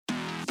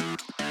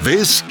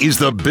This is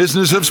the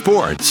Business of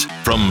Sports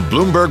from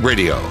Bloomberg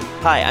Radio.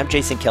 Hi, I'm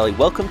Jason Kelly.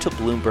 Welcome to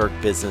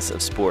Bloomberg Business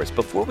of Sports.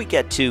 Before we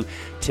get to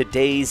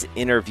today's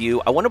interview,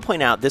 I want to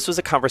point out this was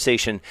a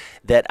conversation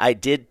that I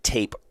did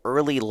tape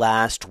early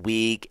last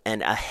week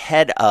and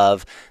ahead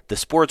of the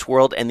sports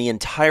world and the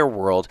entire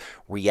world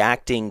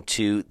reacting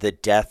to the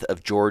death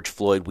of George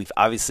Floyd. We've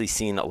obviously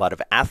seen a lot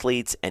of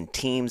athletes and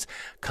teams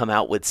come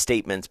out with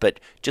statements,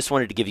 but just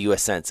wanted to give you a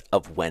sense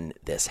of when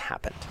this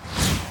happened.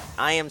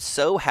 I am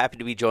so happy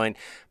to be joined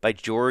by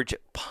George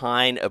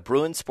Pyne of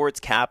Bruin Sports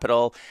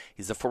Capital.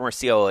 He's the former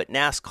COO at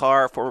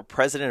NASCAR, former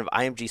president of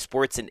IMG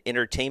Sports and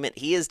Entertainment.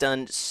 He has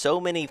done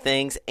so many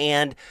things,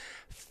 and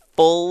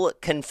full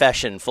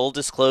confession, full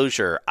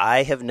disclosure,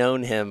 I have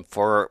known him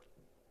for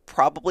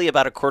probably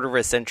about a quarter of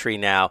a century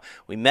now.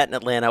 We met in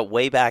Atlanta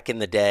way back in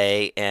the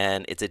day,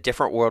 and it's a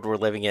different world we're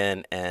living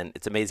in, and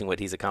it's amazing what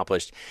he's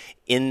accomplished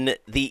in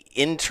the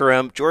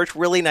interim. George,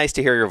 really nice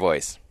to hear your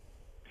voice.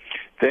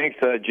 Thanks,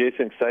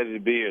 Jason. Excited to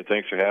be here.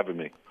 Thanks for having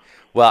me.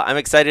 Well, I'm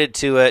excited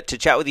to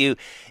chat with you,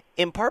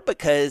 in part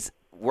because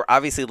we're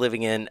obviously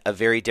living in a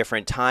very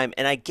different time.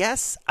 And I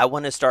guess I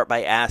want to start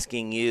by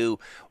asking you,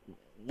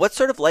 what's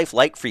sort of life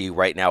like for you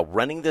right now,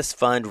 running this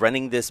fund,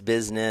 running this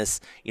business,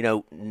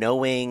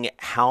 knowing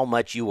how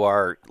much you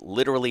are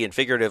literally and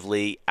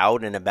figuratively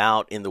out and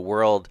about in the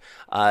world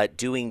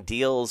doing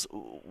deals?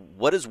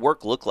 What does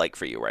work look like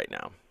for you right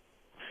now?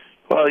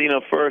 Well,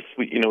 first,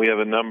 we have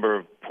a number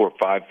of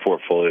 5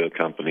 portfolio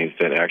companies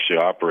that actually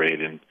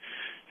operate in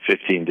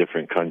 15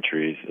 different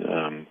countries,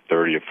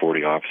 30 or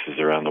 40 offices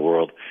around the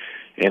world,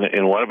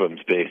 and one of them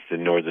is based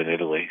in northern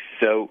Italy.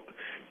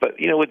 But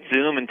with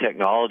Zoom and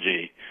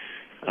technology,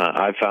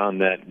 I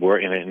found that we're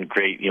in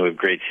great, we have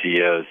great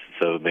CEOs,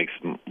 so it makes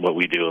what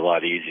we do a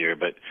lot easier.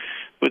 But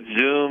with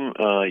Zoom,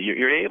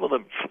 you're able to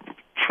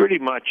pretty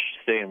much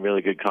stay in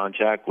really good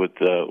contact with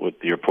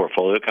your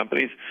portfolio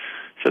companies.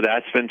 So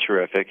that's been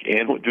terrific.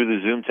 And through the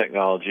Zoom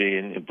technology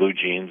and Blue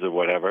Jeans or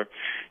whatever,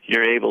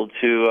 you're able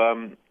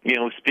to,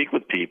 speak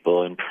with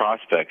people and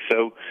prospects.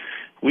 So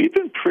we've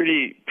been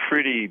pretty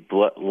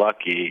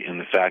lucky in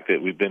the fact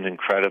that we've been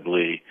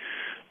incredibly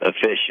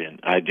efficient.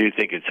 I do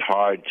think it's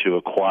hard to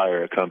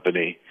acquire a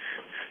company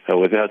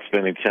without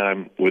spending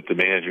time with the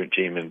management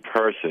team in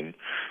person.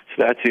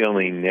 So that's the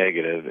only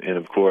negative. And,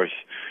 of course,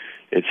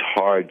 it's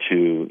hard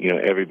to,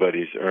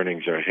 everybody's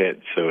earnings are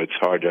hit, so it's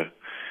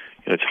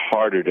it's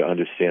harder to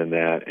understand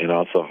that, and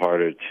also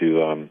harder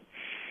to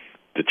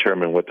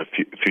determine what the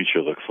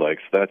future looks like.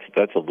 So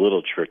that's a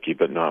little tricky,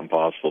 but not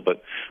impossible.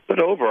 But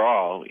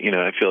overall,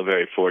 I feel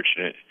very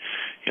fortunate.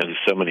 There's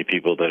so many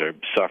people that are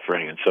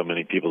suffering, and so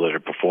many people that are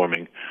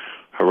performing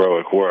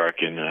heroic work.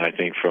 And I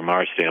think from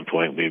our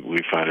standpoint, we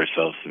find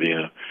ourselves to be in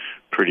a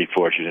pretty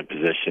fortunate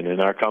position,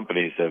 and our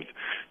companies have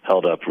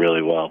held up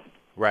really well.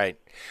 Right.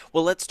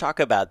 Well, let's talk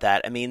about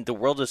that. I mean, the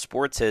world of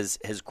sports has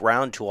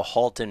ground to a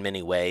halt in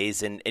many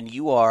ways, and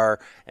you are,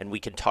 and we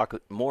can talk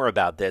more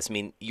about this. I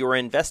mean, you're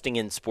investing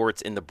in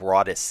sports in the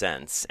broadest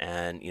sense,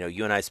 and,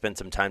 you and I spent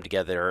some time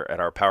together at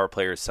our Power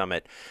Players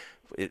Summit.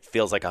 It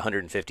feels like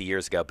 150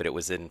 years ago, but it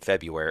was in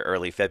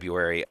early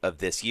February of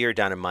this year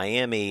down in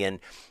Miami. And,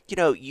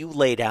 you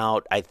laid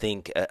out, I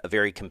think, a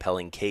very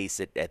compelling case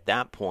at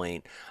that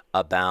point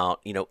about,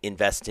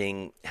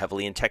 investing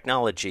heavily in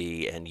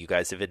technology, and you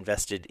guys have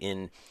invested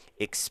in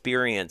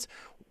experience.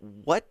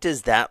 What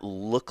does that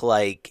look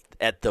like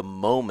at the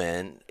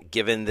moment,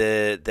 given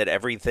that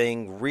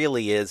everything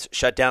really is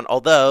shut down?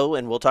 Although,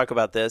 and we'll talk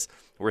about this,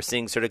 we're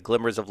seeing sort of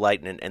glimmers of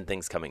light and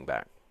things coming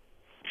back.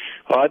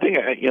 Well, I think,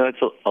 it's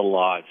a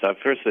lot. So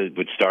first I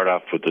would start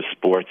off with the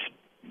sports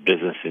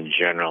business in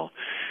general.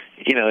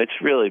 It's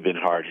really been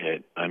hard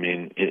hit. I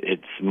mean,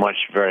 it's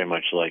very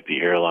much like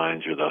the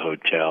airlines or the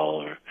hotel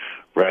or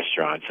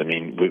restaurants. I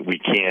mean, we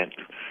can't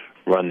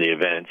run the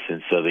events,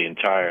 and so the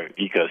entire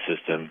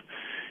ecosystem,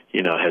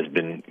 has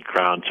been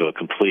ground to a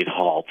complete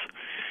halt.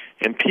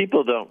 And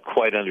people don't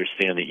quite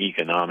understand the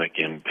economic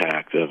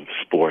impact of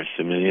sports.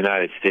 I mean, in the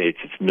United States,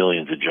 it's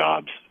millions of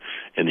jobs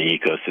in the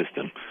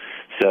ecosystem.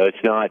 So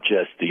it's not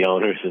just the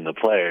owners and the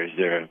players.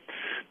 There are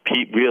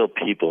real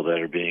people that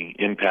are being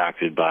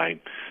impacted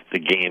by the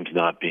games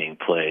not being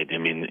played. I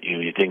mean,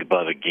 you think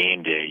about a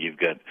game day, you've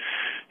got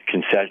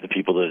the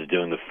people that are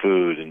doing the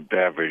food and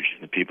beverage,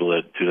 and the people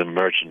that do the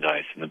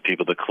merchandise, and the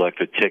people that collect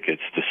the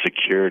tickets, the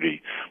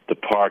security, the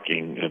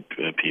parking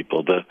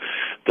people,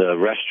 the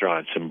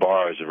restaurants and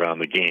bars around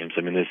the games.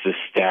 I mean, there's this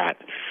stat.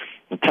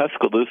 In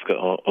Tuscaloosa,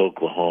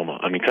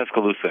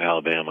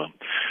 Alabama,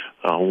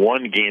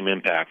 one game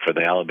impact for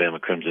the Alabama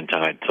Crimson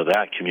Tide to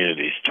that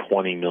community is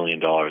 $20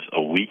 million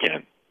a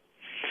weekend.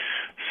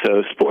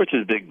 So sports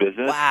is big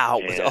business.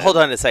 Wow. So, hold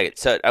on a second.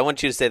 So I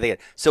want you to say that again.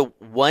 So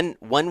one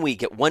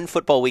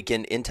football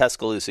weekend in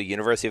Tuscaloosa,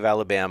 University of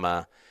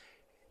Alabama,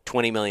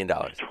 $20 million.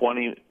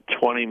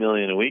 $20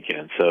 million a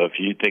weekend. So if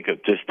you think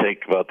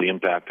about the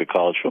impact of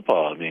college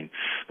football, I mean,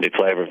 they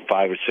play over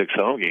 5 or 6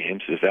 home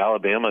games. If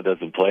Alabama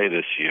doesn't play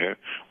this year,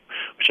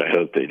 which I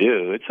hope they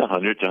do, it's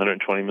 $100 to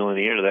 $120 million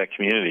a year to that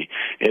community.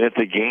 And if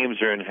the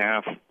games are in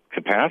half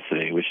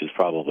capacity, which is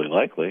probably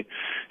likely,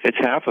 it's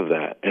half of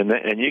that.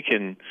 And you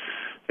can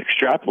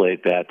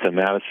extrapolate that to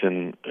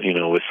Madison,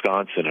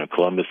 Wisconsin, or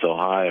Columbus,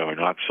 Ohio, or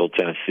Knoxville,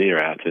 Tennessee, or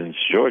Athens,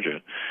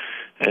 Georgia.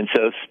 And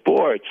so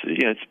sports,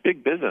 it's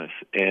big business,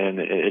 and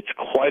it's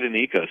quite an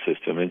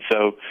ecosystem. And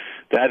so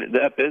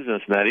that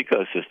business and that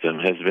ecosystem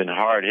has been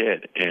hard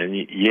hit. And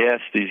yes,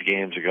 these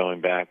games are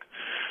going back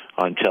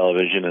on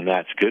television, and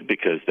that's good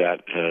because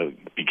that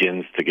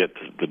begins to get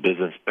the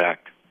business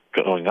back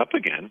going up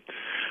again.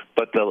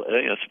 But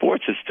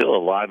sports is still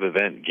a live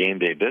event, game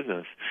day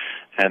business,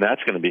 and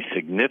that's going to be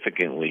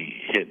significantly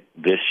hit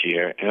this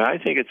year. And I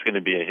think it's going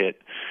to be a hit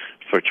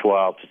for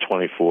 12 to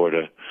 24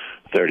 to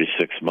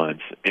 36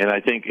 months. And I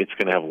think it's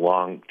going to have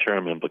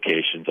long-term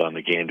implications on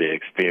the game day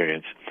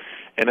experience.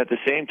 And at the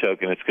same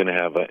token, it's going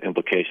to have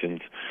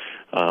implications.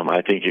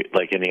 I think,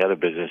 like any other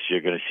business,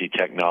 you're going to see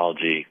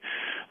technology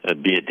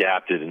be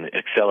adapted and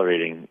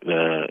accelerating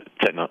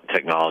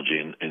technology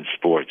in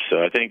sports. So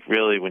I think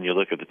really when you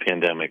look at the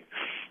pandemic,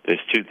 there's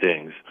two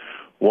things.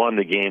 One,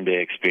 the game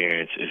day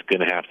experience is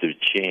going to have to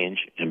change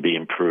and be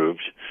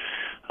improved.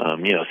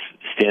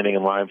 Standing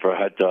in line for a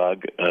hot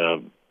dog,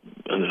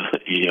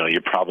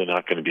 you're probably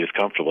not going to be as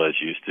comfortable as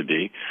you used to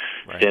be.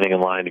 Right. Standing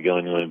in line to go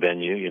into a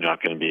venue, you're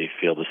not going to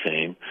feel the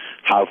same.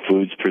 How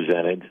food's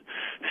presented,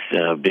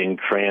 being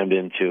crammed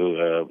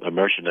into a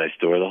merchandise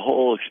store, the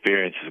whole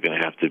experience is going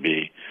to have to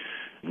be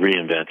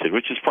reinvented,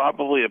 which is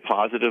probably a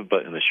positive,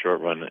 but in the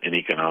short run, an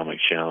economic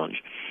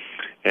challenge.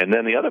 And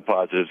then the other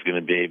positive is going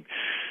to be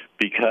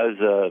because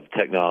of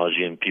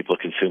technology and people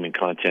consuming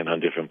content on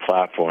different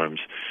platforms,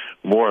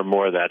 more and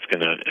more that's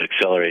going to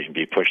accelerate and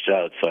be pushed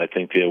out. So I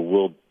think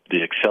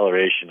the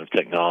acceleration of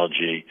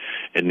technology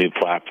and new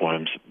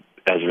platforms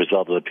as a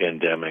result of the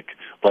pandemic,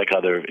 like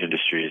other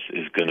industries,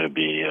 is going to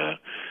be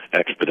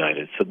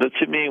expedited. So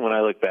to me, when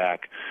I look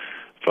back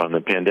from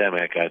the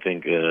pandemic, I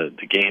think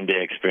the game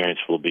day experience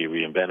will be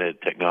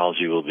reinvented,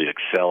 technology will be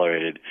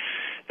accelerated,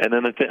 and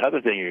then the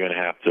other thing you're going to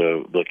have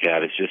to look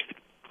at is just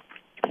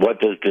what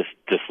does this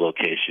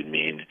dislocation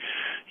mean,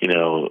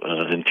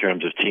 in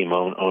terms of team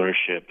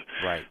ownership.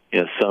 Right.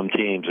 Some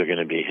teams are going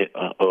to be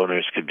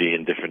owners could be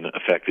in different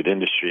affected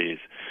industries.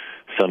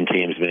 Some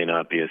teams may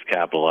not be as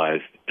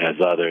capitalized as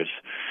others.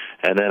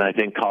 And then I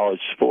think college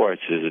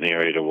sports is an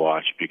area to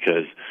watch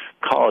because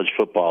college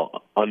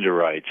football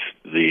underwrites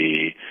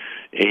the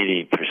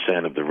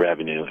 80% of the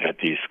revenue at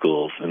these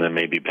schools, and then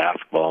maybe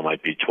basketball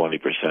might be 20%.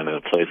 In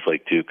a place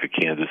like Duke or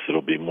Kansas,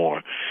 it'll be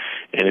more.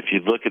 And if you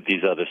look at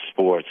these other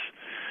sports,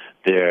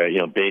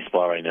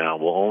 baseball right now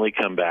will only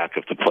come back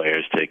if the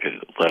players take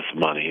less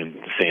money, and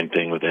the same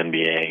thing with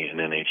NBA and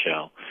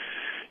NHL.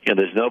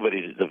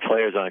 The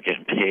players aren't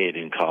getting paid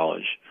in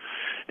college.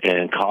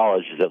 And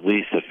college is at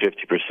least a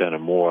 50% or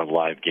more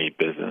live gate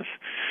business.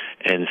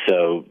 And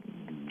so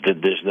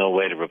there's no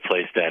way to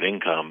replace that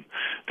income.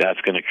 That's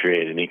going to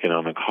create an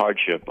economic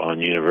hardship on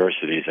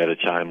universities at a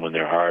time when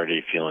they're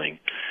already feeling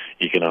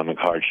economic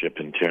hardship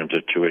in terms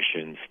of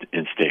tuition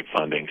and state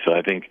funding. So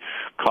I think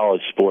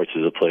college sports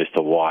is a place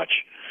to watch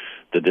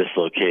the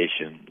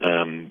dislocation.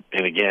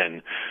 And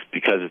again,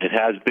 because it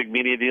has big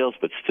media deals,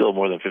 but still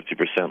more than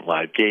 50%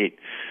 live gate,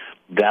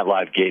 that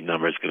live gate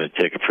number is going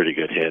to take a pretty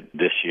good hit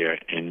this year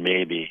and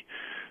maybe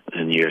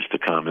in years to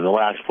come. And the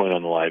last point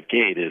on the live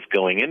gate is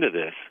going into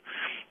this,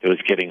 it was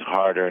getting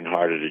harder and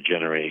harder to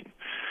generate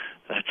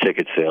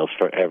ticket sales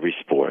for every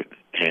sport.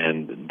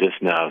 And this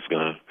now is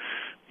going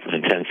to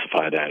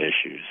intensify that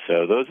issue.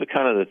 So those are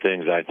kind of the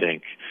things I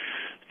think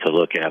to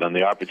look at. On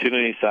the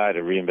opportunity side,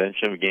 a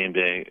reinvention of game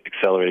day,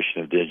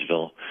 acceleration of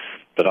digital,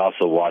 but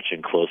also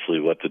watching closely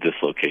what the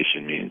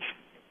dislocation means.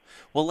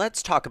 Well,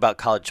 let's talk about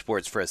college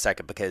sports for a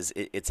second because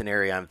it's an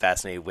area I'm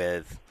fascinated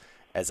with.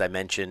 As I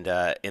mentioned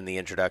in the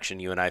introduction,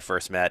 you and I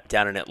first met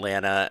down in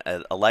Atlanta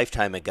a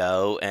lifetime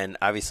ago, and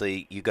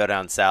obviously you go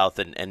down south,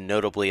 and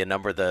notably a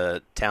number of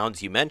the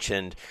towns you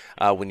mentioned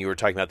when you were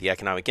talking about the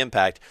economic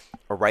impact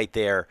are right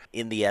there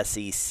in the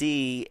SEC.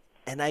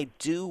 And I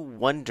do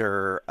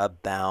wonder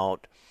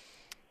about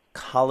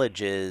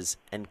colleges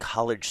and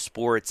college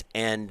sports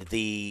and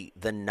the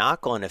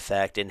knock-on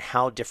effect and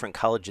how different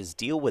colleges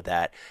deal with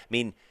that. I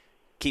mean,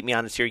 keep me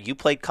honest here, you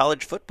played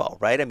college football,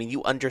 right? I mean,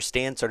 you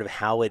understand sort of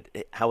how it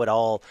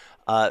all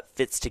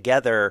fits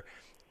together.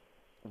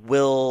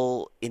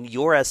 Will, in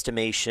your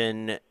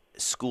estimation,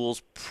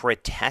 schools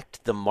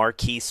protect the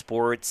marquee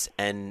sports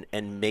and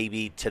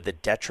maybe to the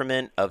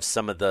detriment of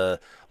some of the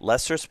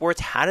lesser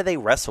sports? How do they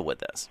wrestle with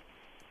this?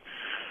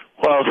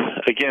 Well,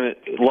 again,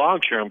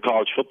 long-term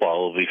college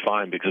football will be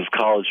fine because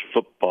college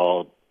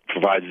football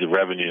provides the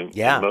revenue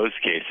in most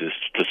cases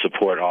to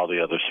support all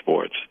the other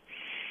sports.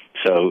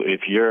 So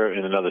if you're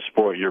in another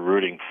sport, you're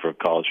rooting for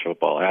college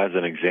football. As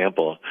an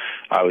example,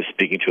 I was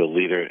speaking to a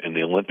leader in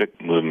the Olympic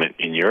movement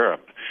in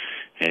Europe,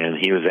 and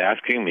he was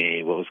asking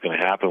me what was going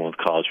to happen with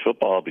college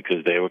football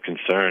because they were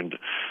concerned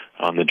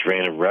on the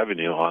drain of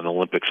revenue on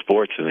Olympic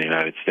sports in the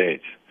United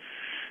States.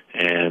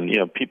 And,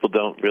 people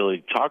don't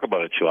really talk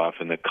about it too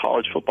often, that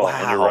college football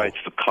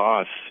underwrites the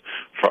costs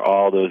for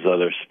all those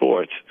other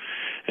sports.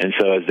 And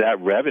so as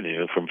that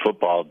revenue from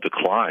football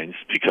declines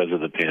because of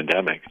the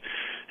pandemic,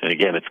 and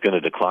again, it's going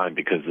to decline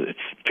because it's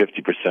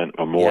 50%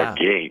 or more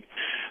gate,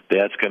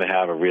 that's going to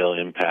have a real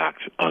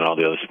impact on all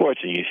the other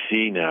sports. And you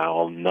see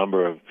now a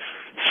number of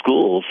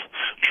schools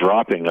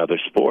dropping other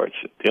sports.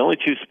 The only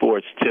two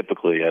sports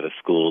typically at a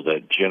school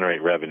that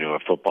generate revenue are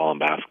football and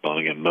basketball.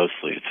 And again,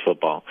 mostly it's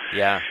football.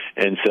 Yeah.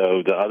 And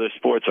so the other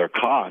sports are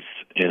costs,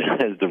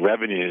 and as the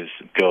revenues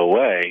go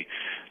away,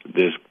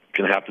 there's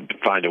going to have to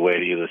find a way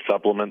to either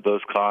supplement those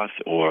costs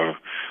or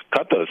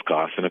cut those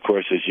costs. And, of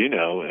course, as you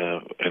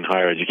know, in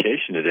higher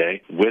education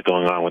today, with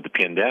going on with the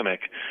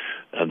pandemic,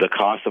 the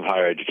cost of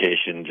higher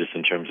education, just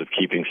in terms of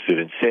keeping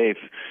students safe,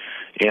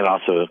 and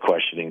also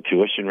questioning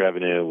tuition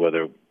revenue,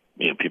 whether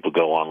people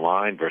go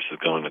online versus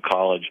going to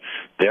college,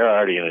 they're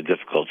already in a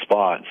difficult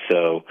spot.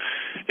 So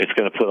it's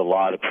going to put a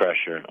lot of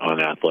pressure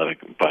on athletic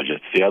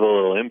budgets. The other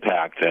little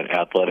impact that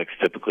athletics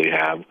typically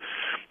have,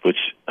 which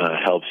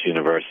helps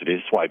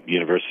universities, that's why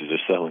universities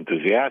are so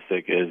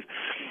enthusiastic, is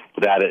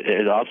that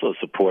it also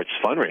supports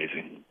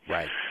fundraising.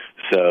 Right.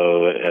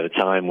 So at a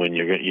time when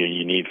you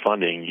need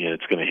funding,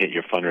 it's going to hit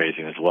your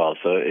fundraising as well.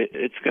 So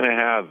it's going to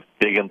have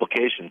big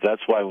implications.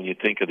 That's why when you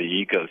think of the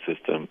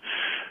ecosystem,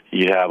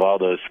 you have all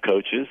those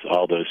coaches,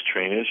 all those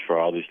trainers for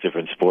all these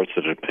different sports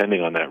that are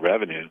depending on that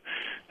revenue,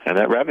 and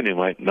that revenue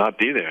might not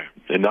be there.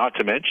 And not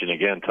to mention,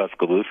 again,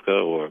 Tuscaloosa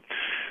or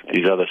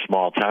these other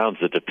small towns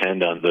that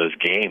depend on those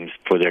games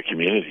for their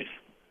communities.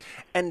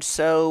 And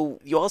so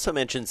you also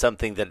mentioned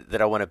something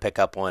that I want to pick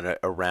up on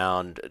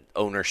around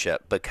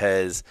ownership,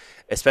 because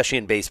especially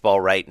in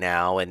baseball right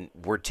now, and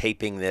we're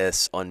taping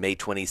this on May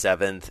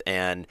 27th,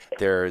 and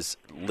there's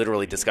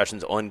literally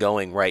discussions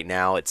ongoing right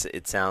now.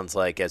 It sounds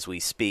like as we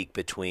speak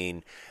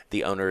between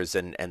the owners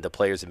and the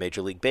players in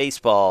Major League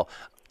Baseball,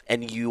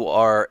 and you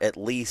are at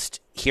least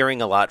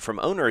hearing a lot from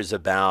owners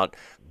about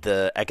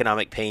the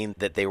economic pain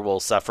that they will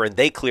suffer. And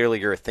they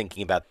clearly are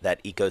thinking about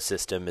that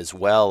ecosystem as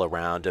well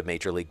around a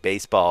Major League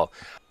Baseball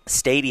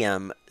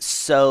stadium.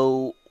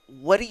 So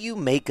what do you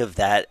make of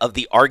that, of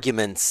the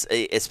arguments,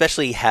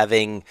 especially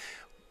having,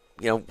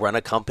 run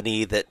a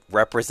company that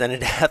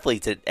represented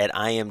athletes at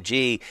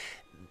IMG,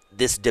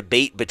 this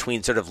debate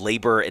between sort of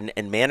labor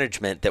and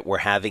management that we're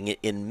having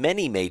in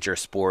many major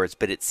sports,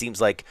 but it seems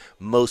like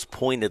most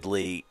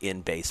pointedly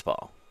in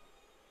baseball?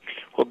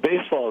 Well,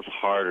 baseball is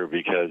harder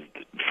because,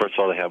 first of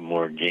all, they have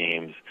more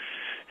games,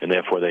 and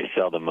therefore they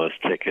sell the most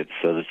tickets.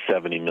 So there's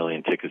 70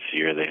 million tickets a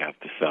year they have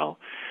to sell.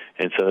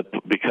 And so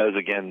because,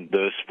 again,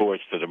 those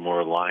sports that are more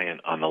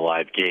reliant on the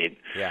live gate,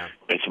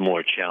 it's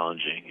more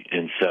challenging.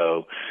 And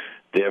so,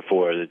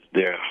 therefore,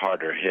 they're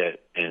harder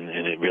hit, and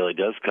it really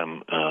does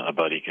come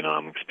about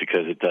economics,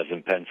 because it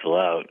doesn't pencil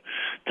out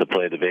to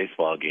play the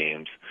baseball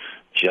games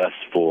just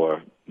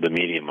for the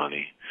media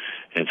money.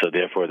 And so,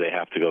 therefore, they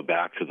have to go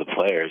back to the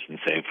players and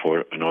say,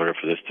 in order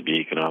for this to be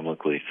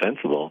economically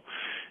sensible,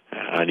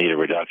 I need a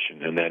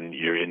reduction. And then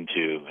you're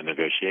into a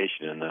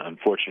negotiation. And the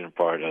unfortunate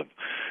part of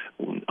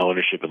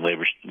ownership and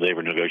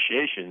labor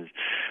negotiations,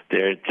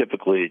 they're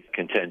typically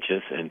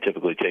contentious and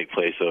typically take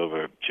place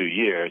over 2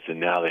 years, and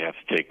now they have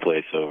to take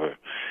place over,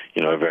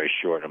 a very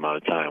short amount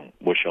of time,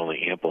 which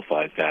only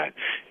amplifies that.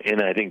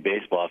 And I think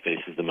baseball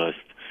faces the most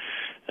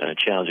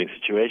challenging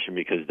situation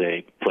because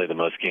they play the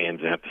most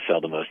games and have to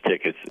sell the most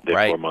tickets,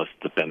 therefore most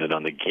dependent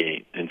on the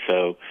gate. And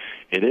so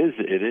it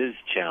is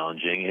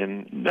challenging,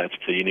 and that's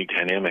a unique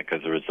dynamic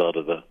as a result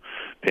of the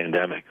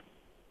pandemic.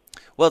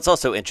 Well, it's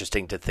also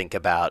interesting to think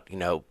about,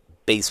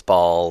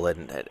 baseball,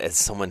 and as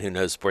someone who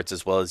knows sports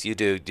as well as you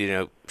do,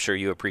 I'm sure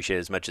you appreciate it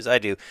as much as I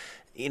do.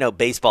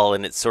 Baseball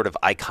in its sort of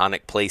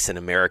iconic place in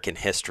American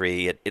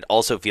history, it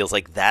also feels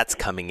like that's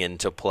coming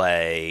into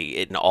play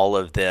in all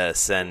of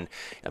this, and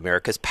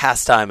America's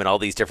pastime and all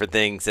these different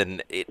things,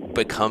 and it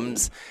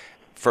becomes,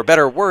 for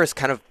better or worse,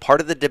 kind of part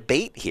of the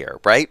debate here,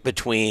 right,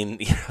 between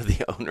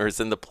the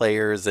owners and the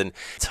players. And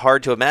it's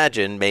hard to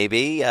imagine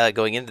maybe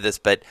going into this,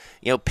 but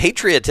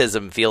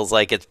patriotism feels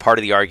like it's part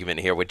of the argument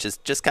here, which is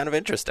just kind of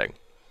interesting.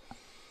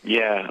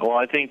 Yeah, well,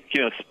 I think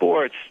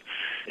sports,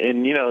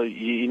 and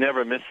you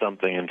never miss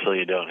something until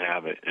you don't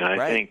have it, and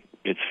I think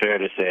it's fair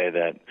to say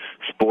that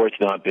sports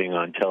not being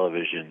on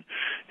television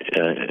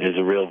is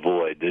a real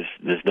void.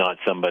 There's not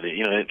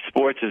somebody,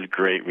 sports is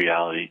great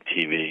reality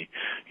TV.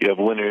 You have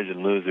winners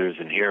and losers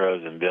and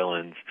heroes and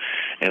villains,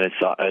 and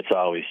it's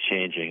always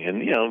changing.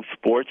 And,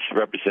 sports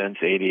represents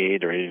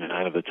 88 or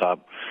 89 of the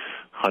top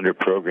 100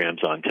 programs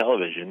on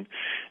television,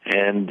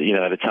 and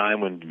at a time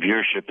when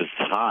viewership is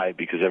high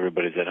because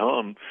everybody's at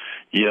home,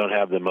 you don't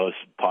have the most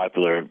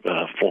popular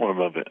form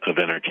of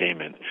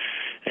entertainment.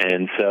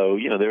 And so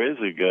there is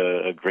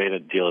a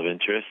great deal of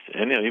interest,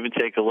 and even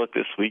take a look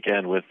this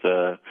weekend with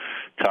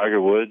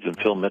Tiger Woods and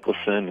Phil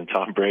Mickelson and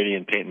Tom Brady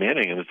and Peyton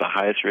Manning, and it's the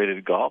highest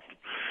rated golf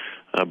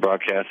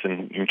broadcast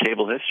in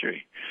cable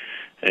history.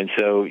 And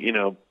so,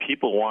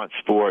 people want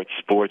sports.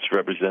 Sports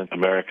represent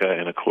America,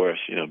 and of course,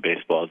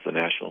 baseball is the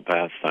national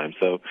pastime.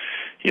 So,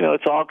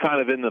 it's all kind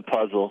of in the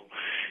puzzle.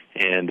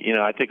 And,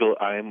 I think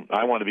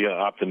I want to be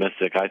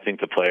optimistic. I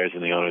think the players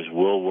and the owners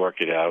will work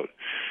it out.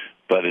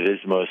 but it is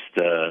most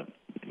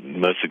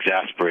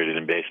exasperated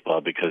in baseball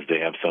because they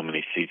have so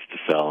many seats to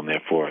sell, and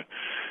therefore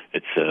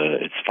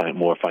it's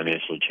more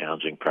financially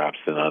challenging perhaps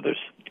than others.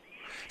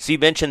 So you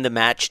mentioned the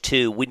match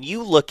too. When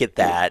you look at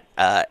that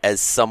as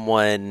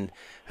someone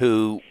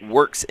who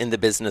works in the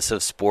business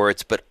of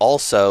sports, but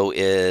also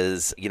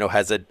is,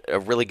 has a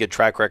really good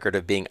track record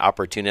of being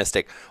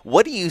opportunistic.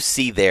 What do you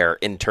see there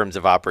in terms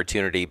of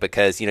opportunity?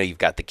 Because, you've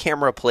got the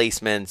camera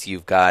placements,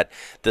 you've got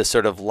the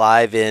sort of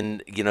live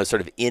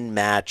sort of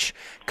in-match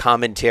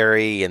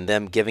commentary and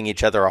them giving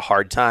each other a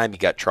hard time. You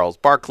got Charles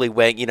Barkley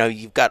weighing,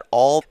 you've got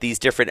all these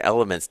different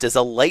elements. Does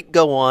a light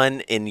go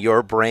on in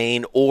your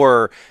brain,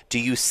 or do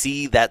you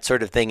see that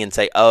sort of thing and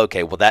say, oh,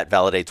 okay, well, that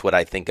validates what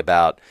I think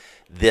about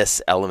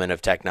this element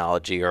of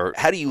technology? Or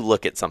how do you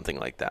look at something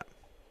like that?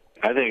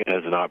 I think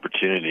as an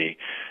opportunity,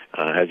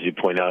 as you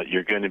point out,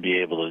 you're going to be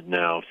able to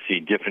now see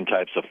different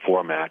types of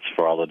formats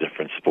for all the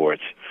different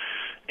sports.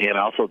 And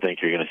I also think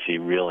you're going to see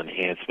real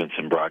enhancements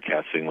in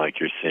broadcasting, like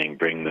you're seeing,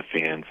 bring the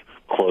fans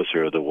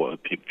closer, the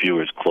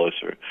viewers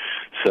closer.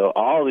 So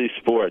all these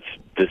sports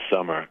this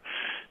summer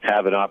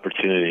have an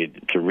opportunity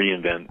to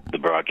reinvent the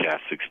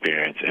broadcast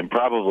experience, and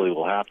probably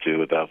will have to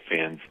without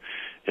fans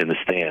in the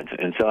stands.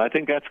 And so I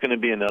think that's going to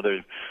be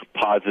another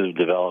positive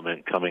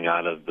development coming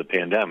out of the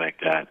pandemic,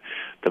 that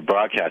the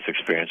broadcast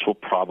experience will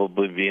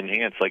probably be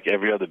enhanced. Like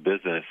every other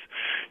business,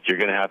 you're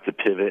going to have to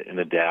pivot and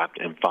adapt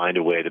and find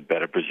a way to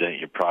better present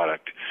your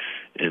product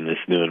in this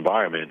new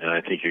environment. And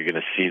I think you're going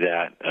to see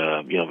that,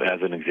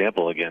 as an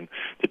example, again,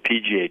 the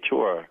PGA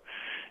Tour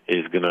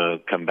is going to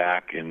come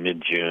back in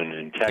mid-June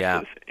in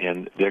Texas,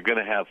 and they're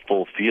going to have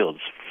full fields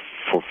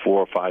for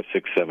 4, 5,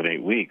 6, 7,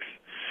 8 weeks.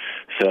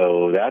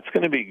 So that's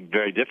going to be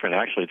very different.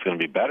 Actually, it's going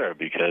to be better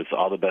because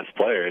all the best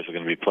players are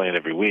going to be playing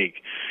every week,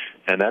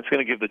 and that's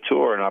going to give the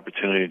tour an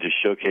opportunity to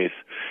showcase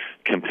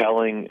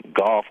compelling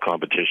golf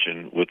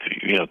competition with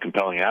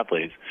compelling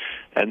athletes.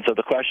 And so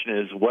the question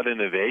is, what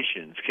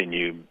innovations can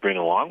you bring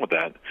along with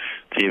that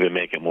to even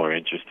make it more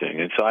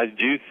interesting? And so I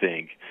do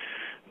think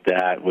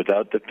that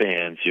without the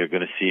fans, you're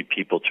going to see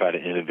people try to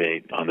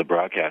innovate on the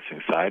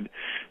broadcasting side.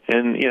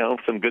 And,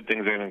 some good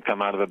things are going to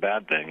come out of a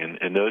bad thing.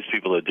 And those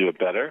people that do it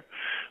better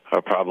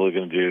are probably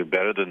going to do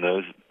better than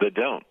those that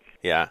don't.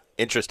 Yeah,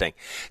 interesting.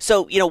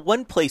 So,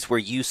 one place where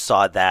you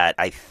saw that,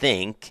 I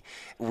think,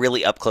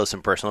 really up close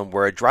and personal,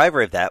 where a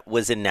driver of that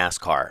was in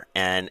NASCAR.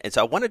 And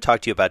so I want to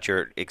talk to you about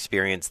your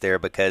experience there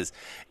because,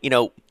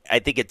 I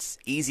think it's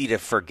easy to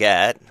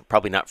forget,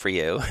 probably not for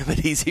you,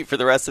 but easy for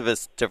the rest of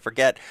us to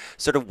forget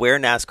sort of where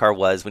NASCAR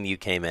was when you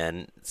came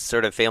in,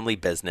 sort of family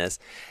business,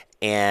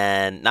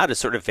 and not a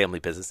sort of family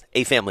business,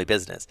 a family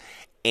business.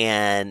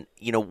 And,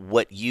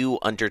 what you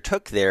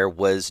undertook there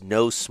was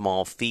no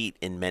small feat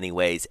in many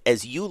ways.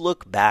 As you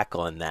look back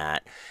on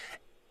that,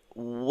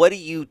 what do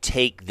you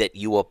take that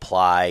you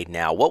apply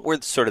now? What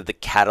were sort of the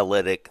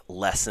catalytic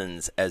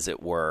lessons, as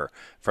it were,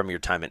 from your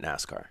time at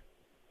NASCAR?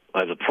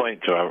 As a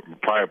point to our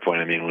prior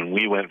point, when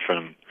we went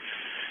from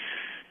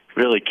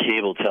really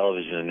cable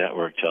television and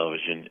network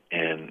television,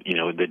 and,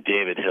 that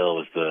David Hill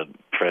was the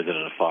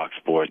president of Fox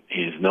Sports.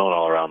 He's known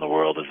all around the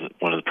world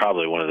as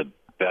probably one of the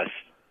best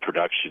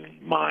production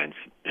minds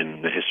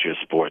in the history of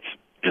sports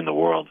in the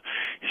world.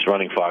 He's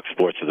running Fox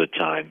Sports at the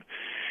time.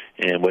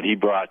 And what he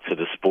brought to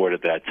the sport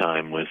at that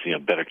time was,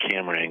 better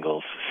camera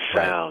angles,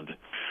 sound,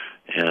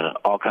 and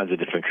all kinds of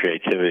different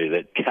creativity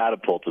that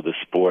catapulted the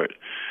sport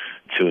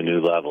to a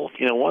new level.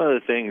 One of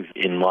the things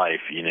in life,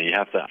 you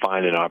have to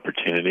find an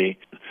opportunity.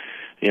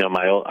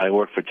 I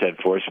worked for Ted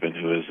Forstmann,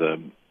 who is a,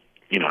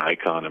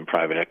 icon in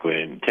private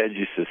equity, and Ted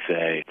used to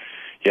say,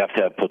 you have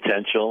to have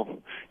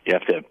potential, you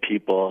have to have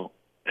people,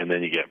 and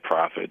then you get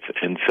profits.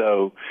 And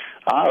so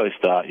I always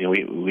thought,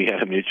 we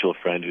had a mutual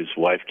friend whose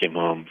wife came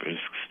home, who was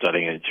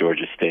studying at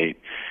Georgia State,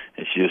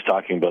 and she was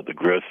talking about the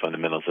growth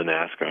fundamentals of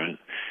NASCAR.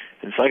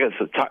 And so I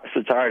got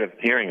so tired of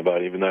hearing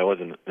about it, even though I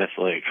wasn't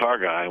necessarily a car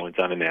guy. I went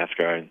down to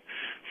NASCAR and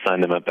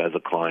signed them up as a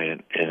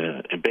client.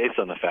 And based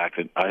on the fact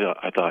that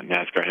I thought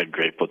NASCAR had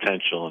great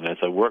potential, and as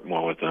I worked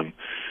more with them,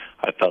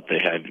 I felt they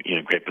had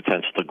great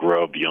potential to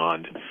grow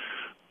beyond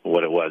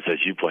what it was. As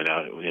you point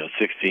out,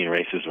 16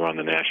 races were on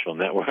the national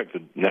network.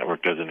 The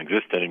network doesn't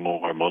exist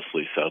anymore,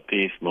 mostly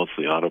Southeast,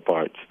 mostly auto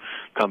parts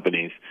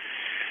companies.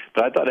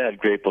 But I thought it had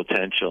great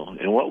potential.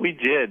 And what we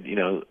did,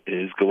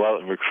 is go out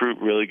and recruit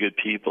really good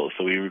people.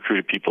 So we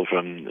recruited people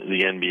from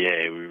the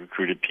NBA. We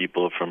recruited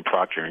people from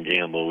Procter &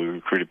 Gamble. We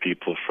recruited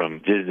people from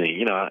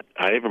Disney.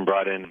 I even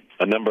brought in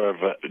a number of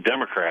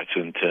Democrats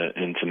into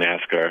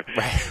NASCAR,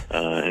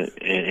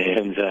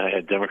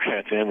 and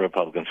Democrats and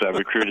Republicans. So I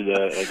recruited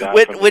a guy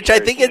which I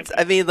think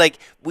campaign.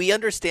 We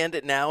understand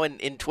it now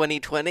in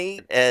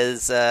 2020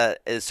 as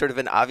sort of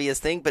an obvious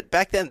thing. But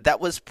back then,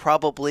 that was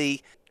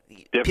probably...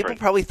 Different. People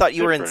probably thought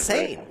you were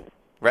insane,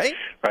 right?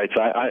 Right.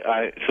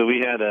 So we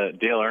had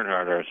Dale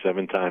Earnhardt, our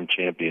 7-time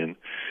champion,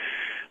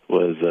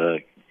 was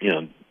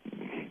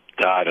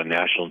died on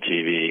national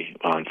TV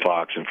on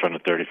Fox in front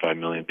of 35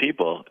 million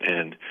people,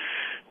 and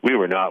we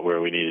were not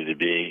where we needed to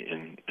be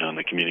on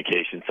the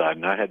communication side.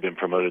 And I had been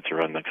promoted to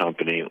run the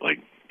company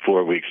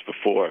 4 weeks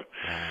before.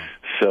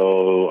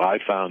 So I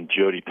found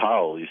Jody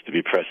Powell, used to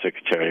be press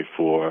secretary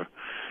for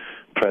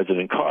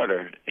President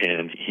Carter,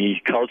 and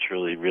he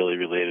culturally really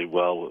related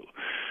well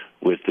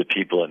with the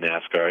people at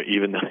NASCAR,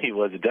 even though he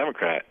was a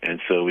Democrat. And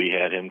so we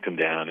had him come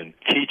down and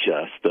teach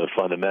us the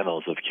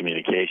fundamentals of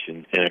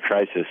communication in a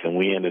crisis, and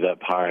we ended up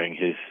hiring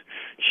his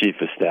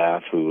chief of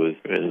staff, who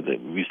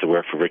used to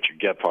work for Richard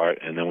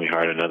Gephardt, and then we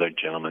hired another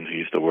gentleman who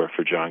used to work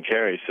for John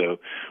Kerry. So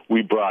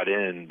we brought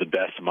in the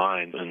best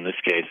minds, in this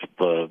case,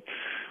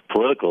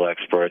 political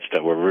experts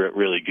that were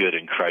really good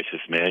in crisis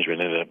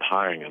management, ended up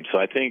hiring them. So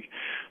I think,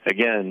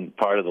 again,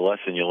 part of the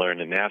lesson you learn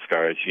in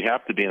NASCAR is you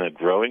have to be in a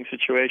growing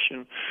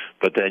situation,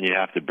 but then you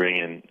have to bring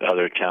in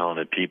other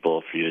talented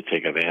people for you to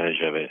take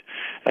advantage of it,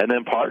 and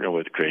then partner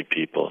with great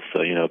people. So,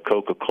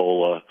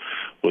 Coca-Cola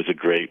was a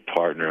great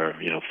partner.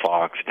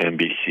 Fox,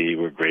 NBC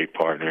were great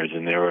partners,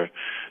 and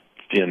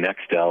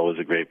Nextel was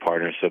a great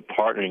partner. So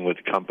partnering with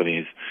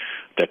companies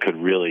that could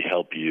really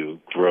help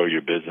you grow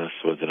your business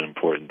was an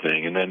important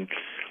thing. And then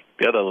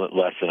the other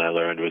lesson I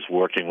learned was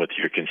working with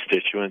your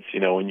constituents.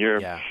 When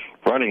you're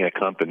running a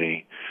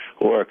company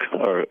or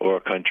a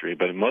country,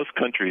 but in most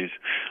companies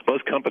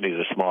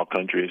are small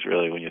countries,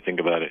 really, when you think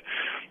about it,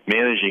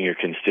 managing your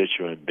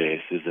constituent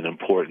base is an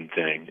important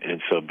thing.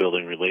 And so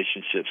building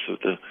relationships with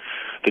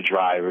the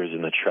drivers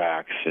and the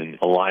tracks and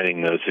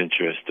aligning those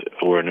interests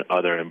were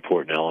another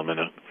important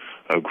element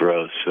of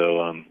growth.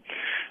 So,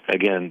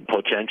 again,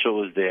 potential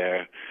was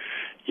there.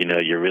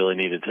 You really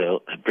needed to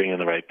bring in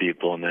the right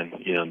people, and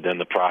then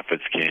the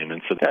profits came.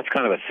 And so that's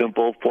kind of a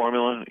simple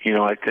formula,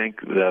 I think,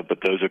 but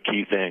those are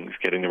key things: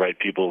 getting the right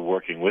people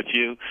working with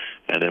you,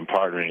 and then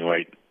partnering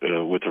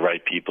with the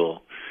right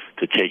people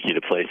to take you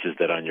to places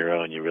that on your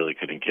own you really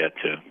couldn't get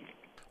to.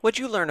 What'd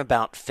you learn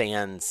about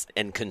fans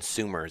and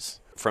consumers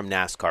from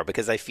NASCAR?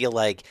 Because I feel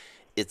like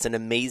it's an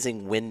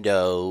amazing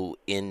window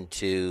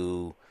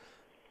into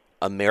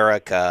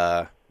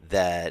America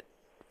that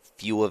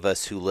few of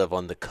us who live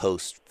on the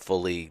coast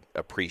fully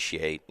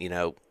appreciate.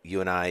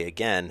 You and I,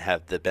 again,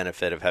 have the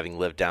benefit of having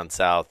lived down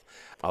south,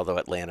 although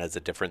Atlanta is a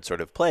different sort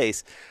of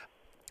place.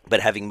 But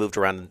having moved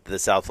around the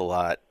South a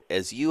lot,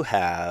 as you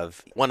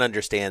have, one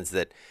understands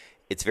that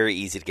it's very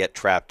easy to get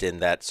trapped in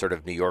that sort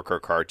of New Yorker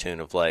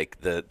cartoon of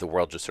like the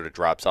world just sort of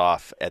drops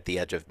off at the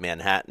edge of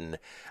Manhattan.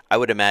 I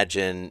would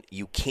imagine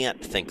you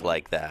can't think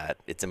like that.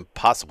 It's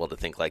impossible to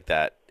think like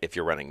that if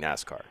you're running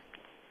NASCAR.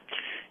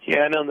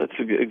 Yeah, no, that's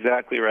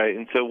exactly right.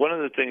 And so one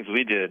of the things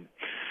we did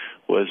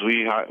was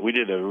we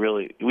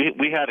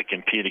had to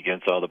compete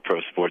against all the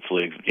pro sports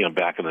leagues,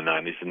 back in the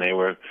 90s, and they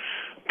were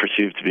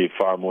perceived to be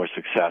far more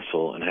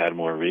successful and had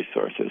more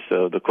resources.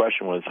 So the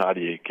question was, how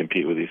do you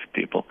compete with these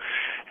people?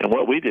 And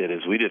what we did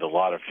is we did a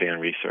lot of fan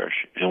research.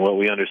 And what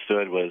we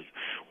understood was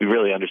we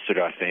really understood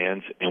our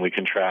fans, and we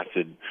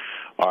contrasted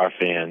our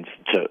fans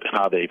to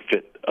how they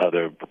fit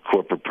other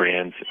corporate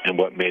brands and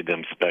what made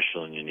them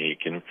special and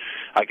unique. And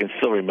I can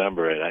still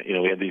remember it.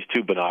 We had these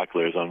two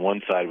binoculars. On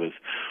one side was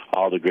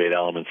all the great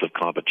elements of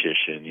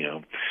competition,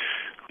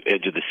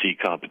 edge of the seat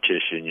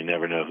competition. You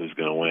never know who's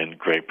going to win.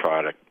 Great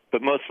product.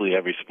 But mostly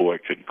every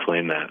sport could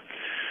claim that.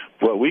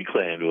 What we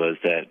claimed was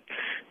that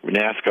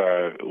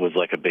NASCAR was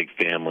like a big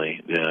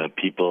family.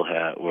 People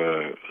had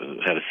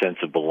a sense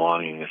of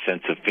belonging, a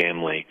sense of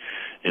family,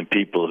 and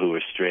people who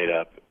were straight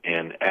up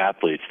and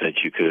athletes that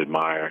you could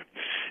admire.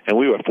 And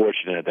we were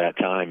fortunate at that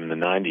time in the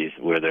 90s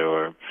where there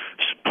were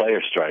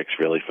player strikes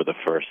really for the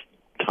first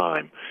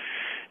time.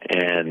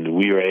 And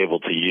we were able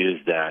to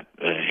use that,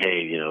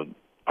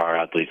 our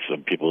athletes,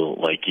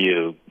 people like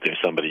you, there's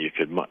somebody you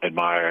could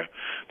admire.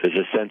 There's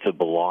a sense of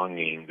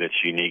belonging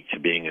that's unique to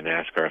being a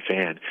NASCAR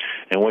fan.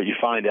 And what you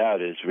find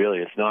out is really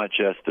it's not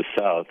just the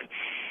South.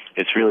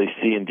 It's really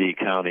C and D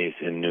counties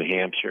in New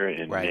Hampshire,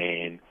 in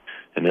Maine,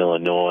 in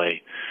Illinois.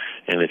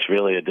 And it's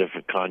really a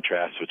different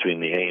contrast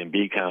between the A and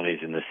B counties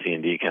and the C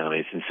and D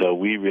counties. And so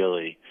we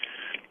really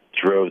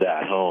drove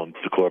that home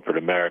to corporate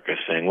America,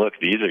 saying, look,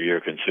 these are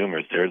your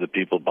consumers. They're the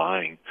people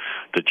buying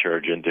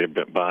detergent.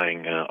 They're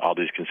buying all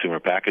these consumer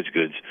packaged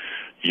goods.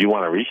 You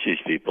want to reach these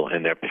people,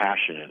 and they're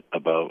passionate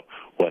about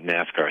what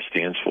NASCAR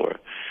stands for.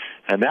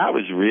 And that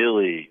was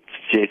really,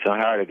 Jason, I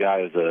hired a guy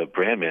who was a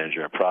brand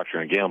manager at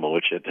Procter & Gamble,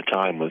 which at the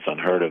time was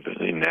unheard of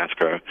in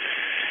NASCAR.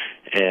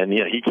 And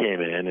he came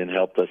in and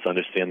helped us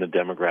understand the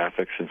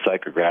demographics and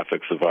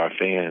psychographics of our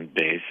fan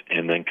base,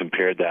 and then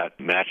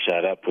matched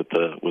that up with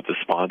the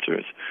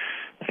sponsors.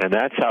 And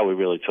that's how we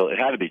really told it. It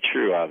had to be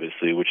true,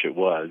 obviously, which it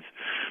was.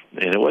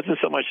 And it wasn't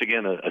so much,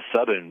 again, a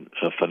Southern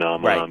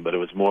phenomenon, but it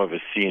was more of a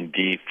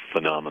C&D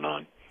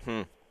phenomenon.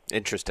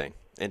 Interesting.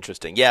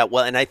 Yeah,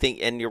 well, and I think,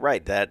 and you're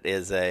right, that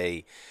is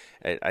I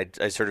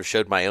sort of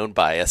showed my own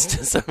bias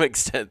to some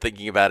extent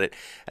thinking about it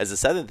as a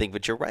Southern thing,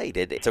 but you're right.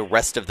 It's a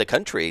rest of the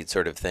country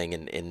sort of thing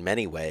in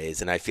many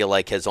ways. And I feel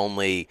like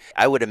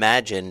I would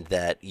imagine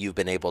that you've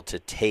been able to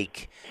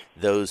take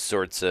those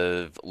sorts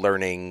of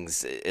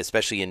learnings,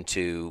 especially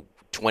into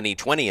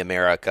 2020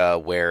 America,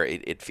 where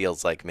it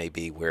feels like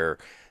maybe we're,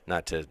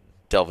 not to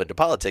delve into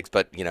politics,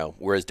 but,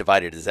 we're as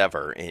divided as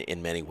ever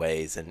in many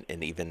ways.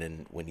 And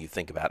even when you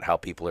think about how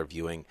people are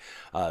viewing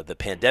the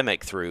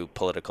pandemic through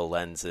political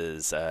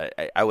lenses,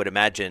 I would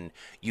imagine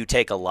you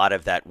take a lot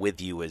of that with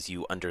you as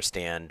you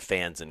understand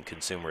fans and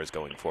consumers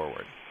going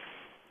forward.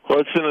 Well,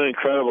 it's been an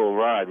incredible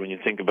ride when you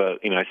think about,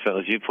 I spent,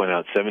 as you point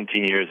out,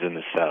 17 years in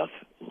the South,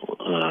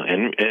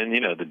 and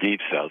the Deep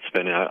South.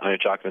 I'm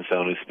talking to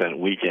someone who spent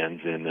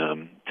weekends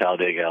in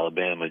Talladega,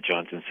 Alabama,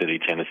 Johnson City,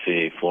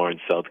 Tennessee,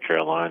 Florence, South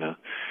Carolina.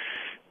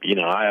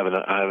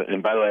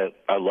 And by the way,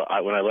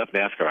 when I left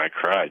NASCAR, I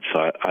cried,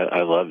 so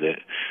I loved it.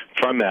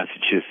 From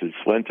Massachusetts,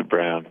 went to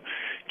Brown,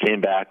 came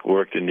back,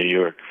 worked in New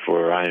York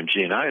for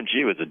IMG, and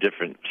IMG was a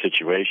different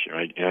situation,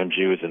 right?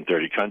 IMG was in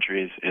 30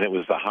 countries, and it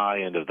was the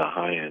high end of the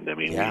high end. I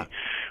mean,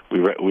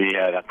 we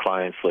had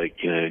clients like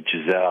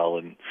Giselle,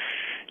 and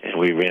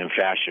we ran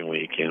Fashion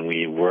Week, and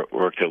we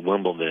worked at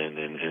Wimbledon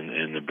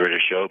and the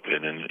British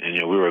Open, and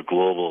we were a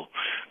global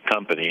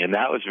company, and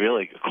that was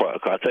really.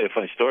 I'll tell you a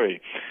funny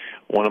story.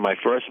 One of my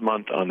first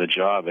month on the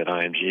job at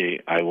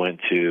IMG, I went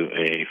to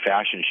a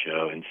fashion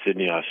show in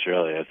Sydney,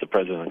 Australia, as the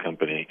president of the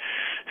company,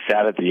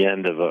 sat at the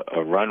end of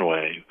a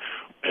runway,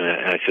 and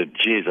I said,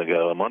 geez,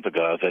 a month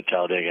ago I was at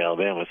Talladega,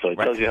 Alabama, so it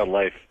tells you how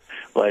life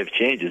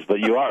changes. But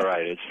you are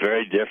right, it's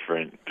very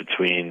different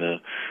between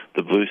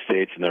the blue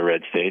states and the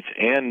red states,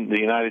 and the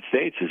United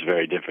States is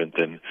very different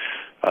than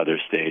other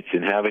states,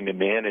 and having to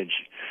manage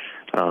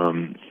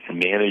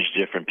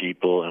different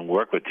people and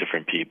work with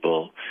different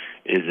people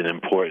is an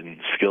important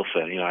skill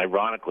set.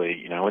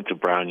 Ironically, I went to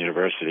Brown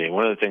University, and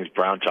one of the things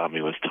Brown taught me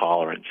was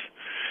tolerance.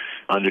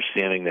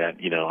 Understanding that,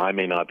 I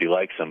may not be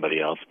like somebody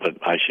else, but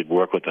I should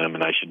work with them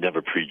and I should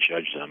never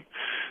prejudge them.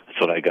 That's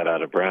what I got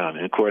out of Brown.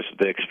 And of course,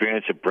 the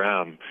experience at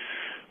Brown,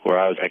 where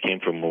I came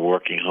from a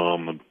working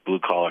home, a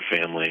blue-collar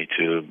family,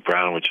 to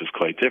Brown, which was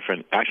quite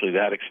different. Actually,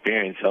 that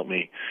experience helped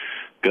me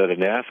go to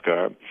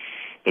NASCAR.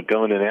 But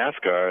going to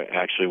NASCAR,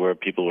 actually, where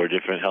people were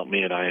different, helped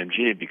me at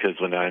IMG, because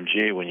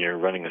when you're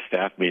running a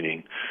staff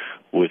meeting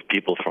with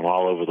people from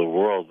all over the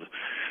world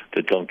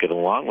that don't get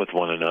along with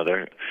one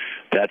another,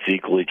 that's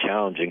equally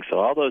challenging. So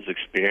all those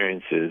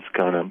experiences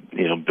kind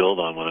of, build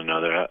on one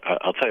another.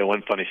 I'll tell you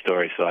one funny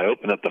story. So I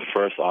opened up the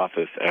first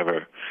office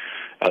ever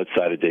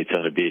outside of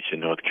Daytona Beach in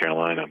North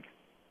Carolina.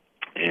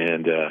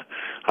 And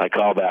I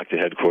called back to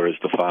headquarters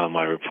to file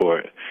my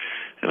report.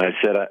 And I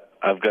said,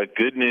 I've got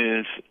good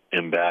news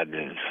and bad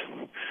news.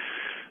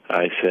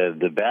 I said,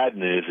 the bad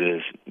news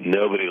is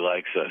nobody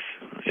likes us,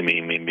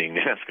 me being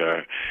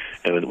NASCAR,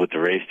 and with the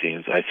race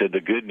teams. I said, the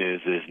good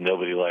news is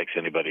nobody likes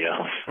anybody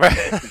else.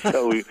 Right.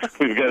 So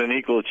we've got an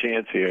equal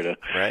chance here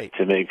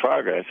to make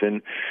progress.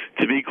 And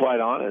to be quite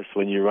honest,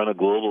 when you run a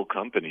global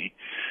company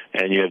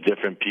and you have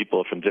different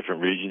people from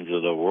different regions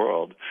of the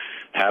world,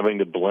 having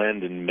to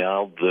blend and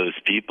meld those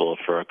people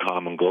for a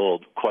common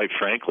goal, quite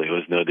frankly,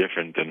 was no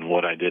different than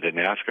what I did at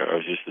NASCAR. It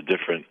was just a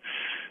different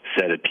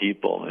set of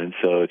people. And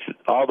so it's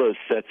all those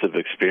sets of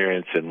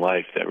experience in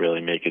life that really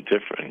make it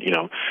different.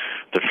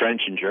 The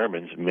French and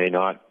Germans may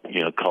not,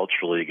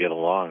 culturally get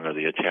along, or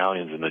the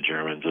Italians and the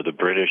Germans, or the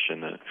British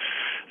and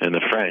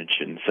the French.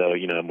 And so,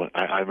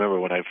 I remember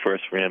when I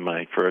first ran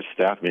my first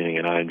staff meeting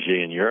at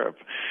IMG in Europe,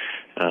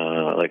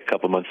 like a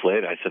couple months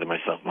later, I said to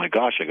myself, my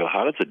gosh,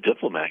 how does a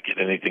diplomat get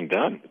anything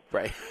done?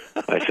 Right.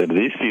 I said,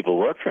 these people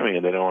work for me,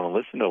 and they don't want to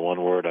listen to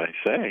one word I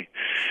say.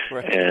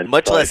 Right. And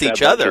much so less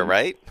each other,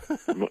 right?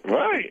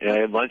 Right. And I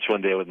had lunch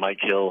one day with Mike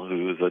Hill,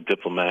 who was a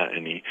diplomat,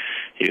 and he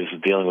was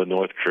dealing with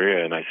North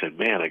Korea. And I said,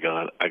 man, I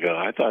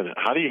thought,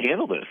 how do you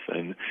handle this?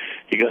 And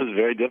he goes,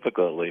 very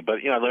difficultly. But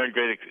I learned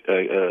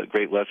a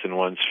great lesson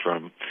once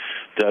from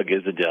Doug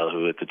Isidel,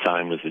 who at the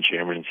time was the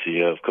chairman and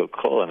CEO of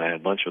Coca-Cola. And I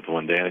had lunch with him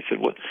one day, and I said,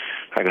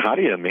 how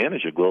do you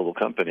manage a global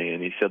company?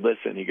 And he said,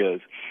 listen, he goes,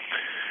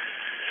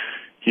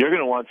 you're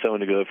going to want someone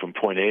to go from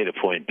point A to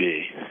point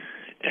B,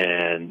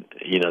 and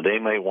they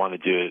might want to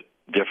do it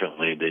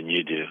differently than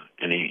you do.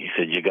 And he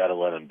said, you got to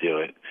let them do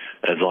it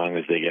as long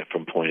as they get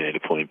from point A to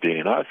point B.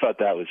 And I thought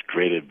that was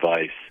great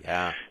advice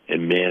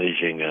in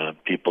managing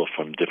people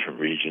from different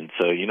regions.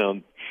 So,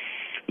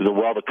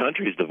 while the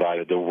country is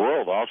divided, the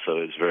world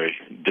also is very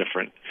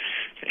different.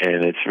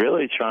 And it's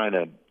really trying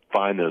to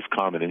find those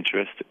common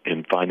interests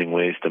and finding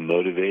ways to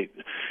motivate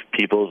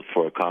people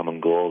for a common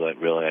goal that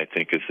really, I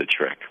think, is the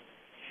trick.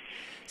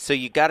 So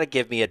you got to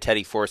give me a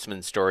Teddy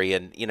Forstmann story,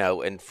 and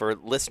and for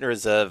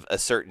listeners of a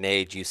certain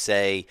age, you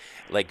say,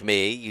 like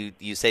me,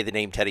 you say the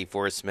name Teddy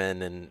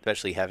Forstmann, and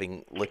especially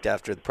having looked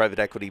after the private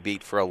equity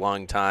beat for a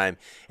long time,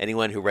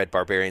 anyone who read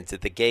Barbarians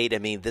at the Gate,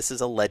 this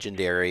is a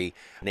legendary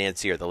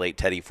financier, the late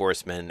Teddy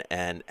Forstmann,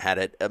 and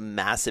had a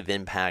massive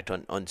impact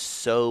on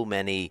so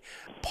many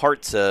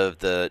parts of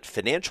the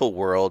financial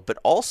world, but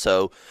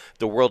also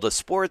the world of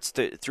sports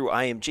through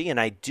IMG. And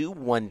I do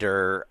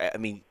wonder,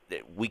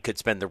 we could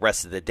spend the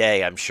rest of the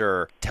day, I'm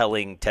sure,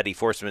 telling Teddy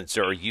Forstmann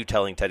stories, or you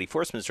telling Teddy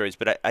Forstmann stories,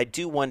 but I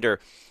do wonder,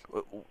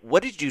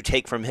 what did you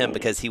take from him?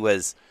 Because he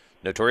was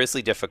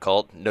notoriously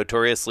difficult,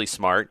 notoriously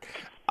smart,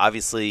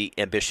 obviously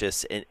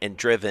ambitious and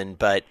driven,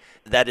 but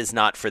that is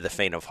not for the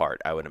faint of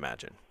heart, I would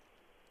imagine.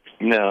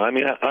 No, I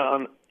mean,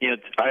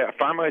 I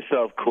find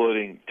myself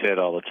quoting Ted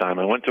all the time.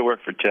 I went to work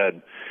for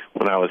Ted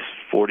when I was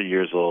 40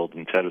 years old,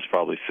 and Ted was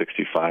probably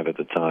 65 at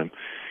the time.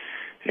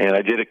 And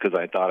I did it because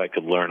I thought I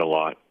could learn a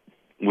lot,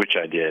 which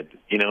I did.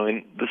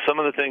 And some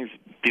of the things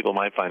people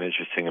might find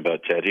interesting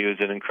about Ted, he was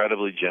an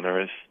incredibly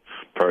generous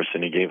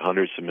person. He gave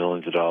hundreds of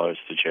millions of dollars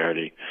to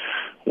charity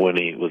when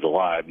he was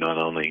alive, not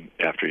only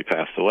after he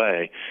passed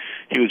away.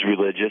 He was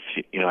religious.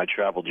 I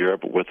traveled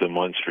Europe with him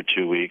once for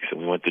 2 weeks,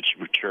 and we went to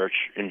church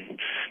in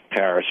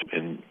Paris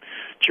and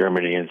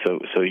Germany, and so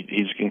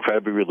he's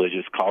incredibly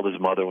religious, called his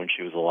mother when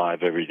she was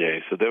alive every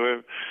day. So there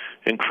were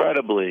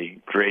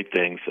incredibly great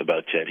things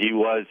about Ted. He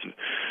was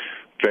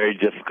very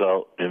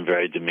difficult and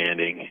very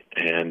demanding,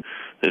 and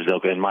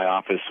and my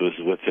office was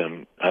with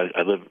him.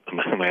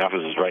 My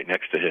office was right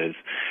next to his,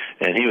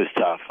 and he was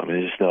tough. I mean,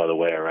 there's just no other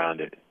way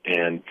around it.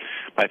 And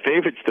my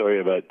favorite story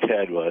about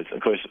Ted was,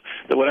 of course,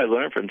 what I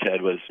learned from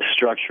Ted was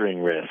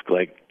structuring risk.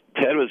 Like,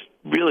 Ted was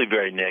really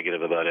very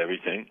negative about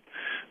everything,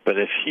 but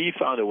if he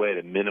found a way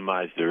to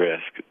minimize the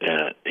risk,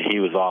 he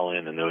was all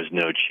in, and there was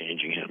no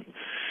changing him.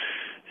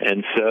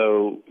 And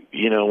so,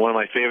 one of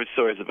my favorite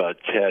stories about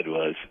Ted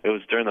was, it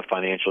was during the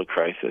financial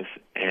crisis,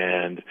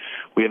 and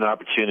we had an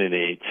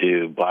opportunity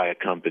to buy a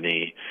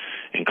company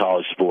in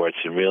college sports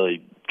and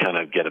really kind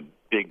of get a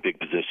big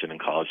position in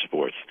college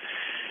sports.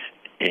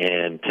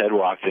 And Ted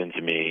walked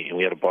into me, and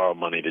we had to borrow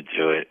money to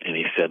do it, and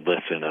he said,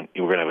 listen,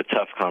 we're going to have a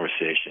tough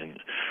conversation.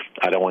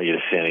 I don't want you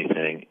to say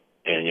anything,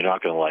 and you're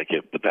not going to like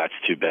it, but that's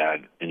too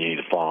bad, and you need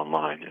to fall in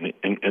line.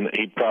 And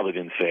he probably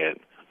didn't say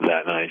it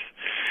that nice.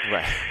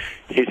 Right.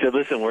 He said,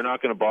 listen, we're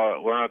not going to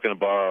borrow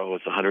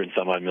what's $100 and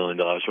some odd million.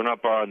 We're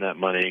not borrowing that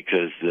money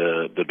because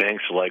the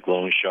banks are like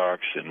loan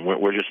sharks, and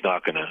we're just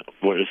not going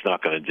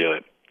to do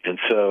it. And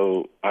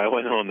so I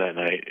went home that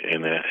night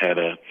and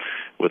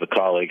with a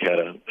colleague, had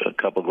a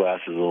couple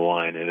glasses of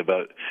wine,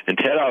 and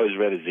Ted always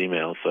read his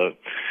email. So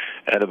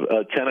at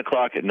about 10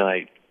 o'clock at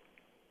night,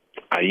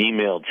 I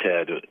emailed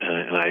Ted,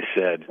 and I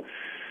said,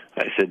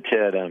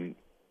 Ted,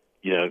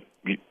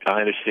 I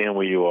understand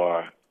where you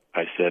are.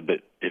 I said,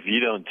 but if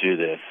you don't do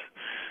this,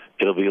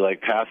 it'll be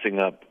like passing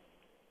up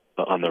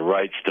on the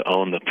rights to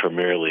own the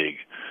Premier League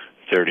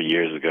 30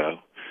 years ago.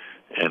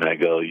 And I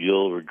go,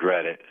 you'll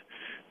regret it,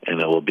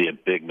 and it will be a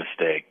big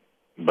mistake,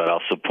 but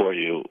I'll support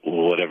you,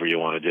 whatever you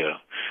want to do.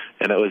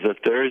 And it was a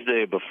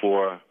Thursday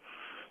before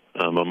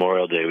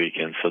Memorial Day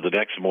weekend. So the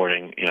next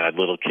morning, I had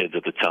little kids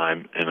at the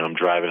time, and I'm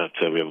driving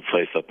we have a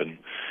place up in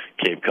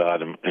Cape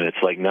Cod, and it's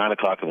like 9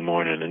 o'clock in the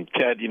morning. And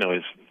Ted,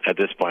 is at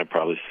this point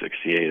probably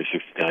 68 or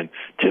 69,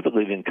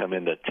 typically didn't come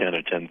in at 10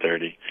 or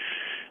 10:30.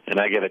 And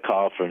I get a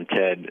call from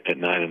Ted at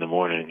 9 in the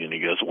morning, and he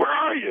goes, where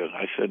are you?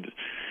 I said,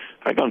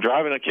 I'm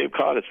driving to Cape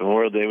Cod. It's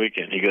Memorial Day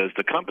weekend. He goes,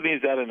 the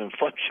company's at an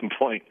inflection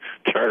point.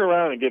 Turn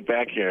around and get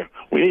back here.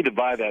 We need to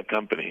buy that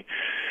company.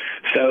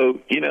 So,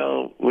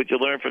 what you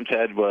learned from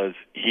Ted was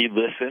he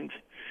listened,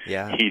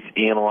 yeah, he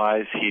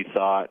analyzed, he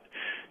thought,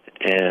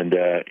 and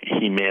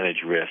he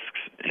managed risks.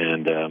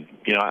 And,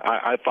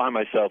 I find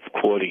myself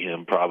quoting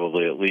him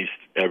probably at least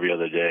every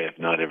other day, if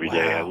not every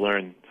day. I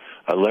learned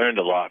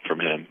a lot from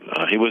him.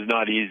 He was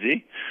not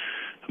easy,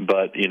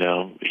 but,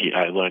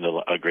 I learned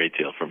a great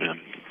deal from him.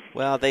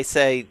 Well, they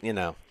say,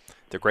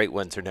 the great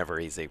ones are never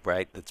easy,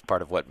 right? That's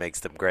part of what makes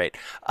them great.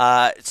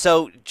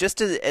 So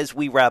just as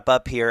we wrap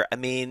up here,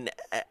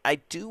 I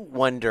do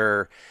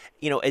wonder,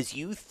 as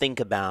you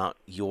think about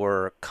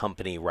your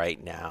company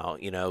right now,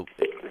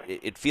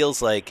 it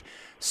feels like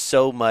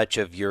so much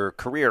of your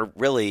career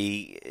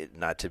really,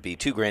 not to be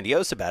too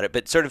grandiose about it,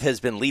 but sort of has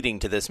been leading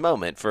to this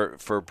moment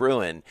for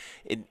Bruin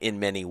in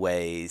many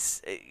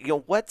ways.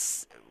 What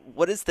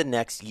does the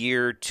next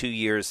year, 2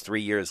 years,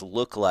 3 years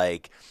look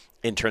like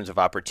in terms of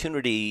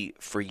opportunity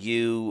for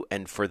you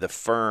and for the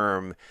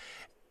firm?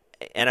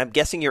 And I'm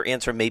guessing your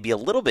answer may be a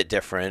little bit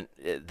different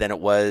than it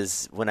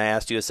was when I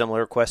asked you a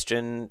similar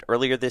question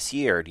earlier this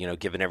year,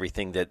 given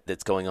everything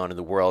that's going on in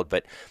the world.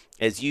 But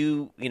as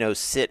you,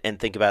 sit and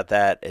think about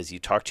that, as you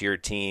talk to your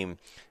team,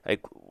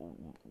 like,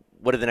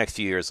 what do the next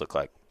few years look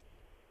like?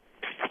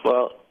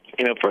 Well,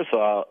 first of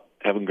all,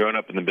 having grown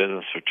up in the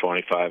business for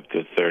 25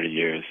 to 30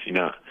 years,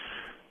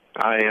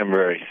 I am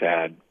very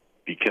sad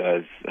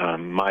because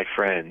my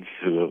friends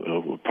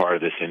who were part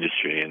of this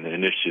industry and the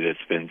industry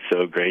that's been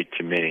so great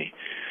to me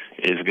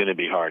is going to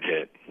be hard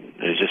hit.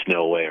 There's just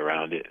no way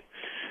around it.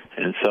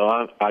 And so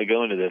I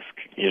go into this,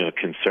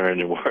 concerned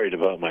and worried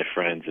about my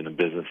friends in a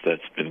business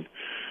that's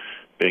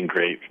been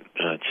great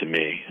to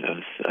me.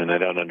 And I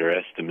don't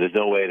underestimate. There's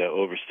no way to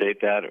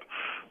overstate that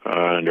or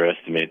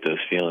underestimate those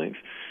feelings.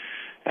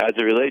 As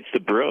it relates to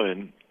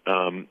Bruin,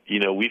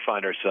 we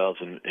find ourselves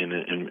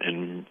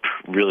in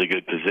really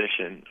good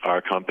position.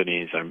 Our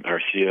companies,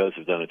 our CEOs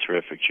have done a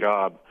terrific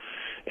job,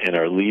 and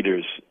our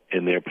leaders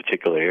in their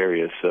particular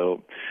areas.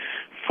 So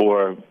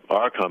for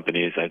our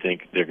companies, I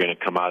think they're going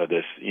to come out of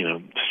this,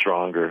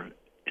 stronger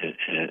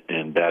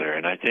and better.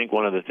 And I think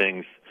one of the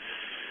things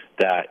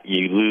that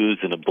you lose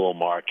in a bull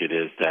market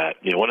is that,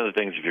 one of the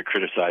things, if you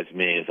criticize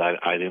me, is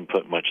I didn't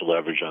put much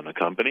leverage on the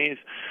companies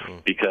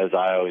because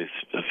I always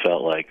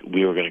felt like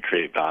we were going to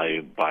create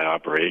value by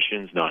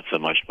operations, not so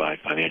much by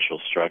financial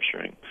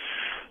structuring.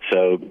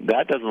 So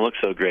that doesn't look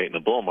so great in the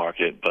bull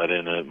market, but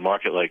in a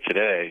market like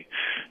today,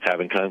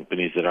 having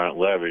companies that aren't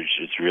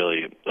leveraged is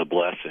really a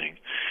blessing.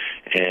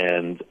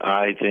 And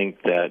I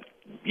think that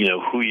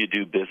who you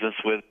do business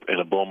with in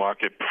a bull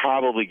market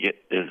probably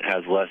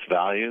has less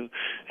value.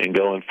 And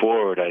going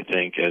forward, I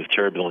think, as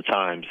turbulent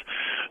times,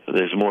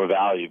 there's more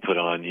value put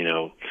on,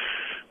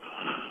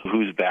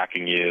 who's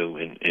backing you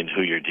and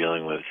who you're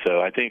dealing with. So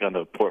I think on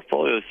the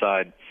portfolio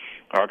side,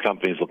 our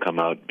companies will come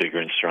out bigger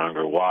and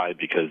stronger. Why?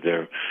 Because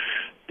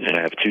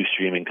I have two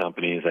streaming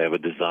companies. I have a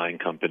design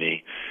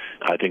company.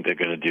 I think they're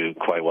going to do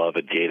quite well. I have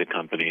a data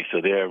company.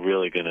 So they're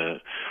really going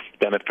to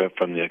benefit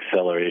from the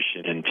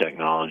acceleration in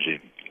technology.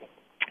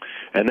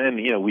 And then,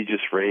 we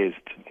just raised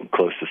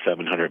close to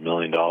 $700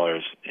 million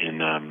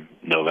in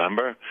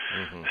November.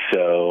 Mm-hmm.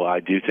 So I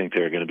do think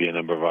there are going to be a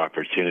number of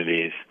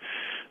opportunities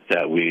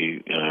that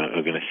we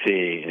are going to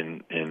see,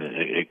 and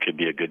it could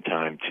be a good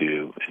time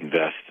to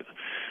invest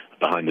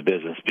behind the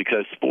business.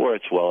 Because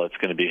sports, well, it's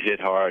going to be hit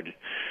hard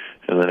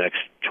in the next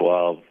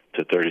 12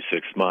 to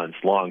 36 months.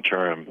 Long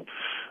term,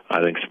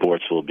 I think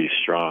sports will be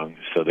strong.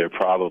 So they're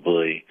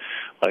probably,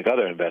 like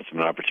other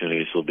investment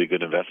opportunities, will be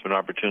good investment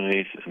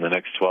opportunities in the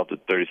next 12 to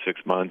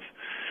 36 months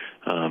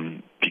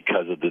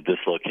because of the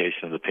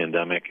dislocation of the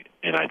pandemic.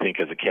 And I think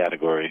as a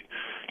category,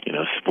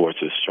 sports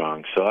is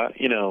strong. So,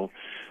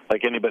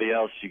 like anybody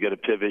else, you got to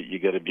pivot, you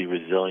got to be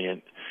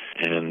resilient,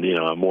 and,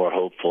 I'm more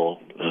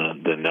hopeful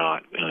than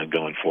not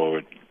going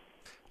forward.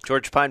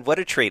 George Pyne, what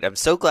a treat. I'm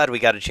so glad we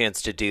got a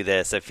chance to do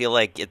this. I feel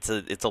like it's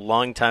a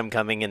long time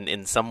coming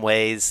in some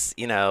ways,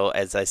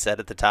 as I said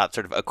at the top,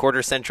 sort of a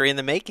quarter century in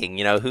the making.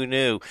 Who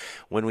knew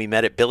when we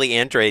met at Billy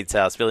and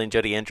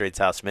Jody Andrade's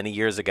house many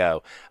years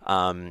ago,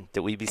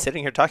 that we'd be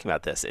sitting here talking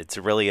about this. It's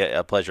really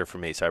a pleasure for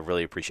me, so I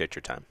really appreciate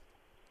your time.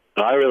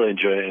 I really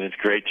enjoy it, and it's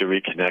great to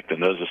reconnect,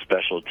 and those are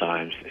special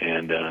times,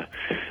 and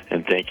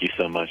thank you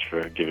so much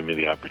for giving me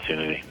the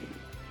opportunity.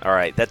 All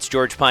right, that's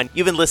George Pyne.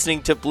 You've been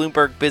listening to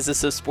Bloomberg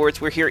Business of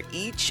Sports. We're here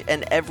each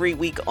and every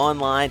week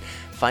online.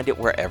 Find it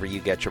wherever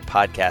you get your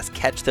podcasts.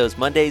 Catch those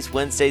Mondays,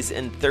 Wednesdays,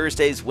 and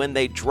Thursdays when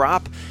they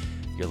drop.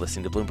 You're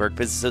listening to Bloomberg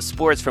Business of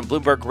Sports from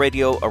Bloomberg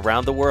Radio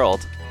around the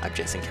world. I'm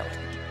Jason Kelly.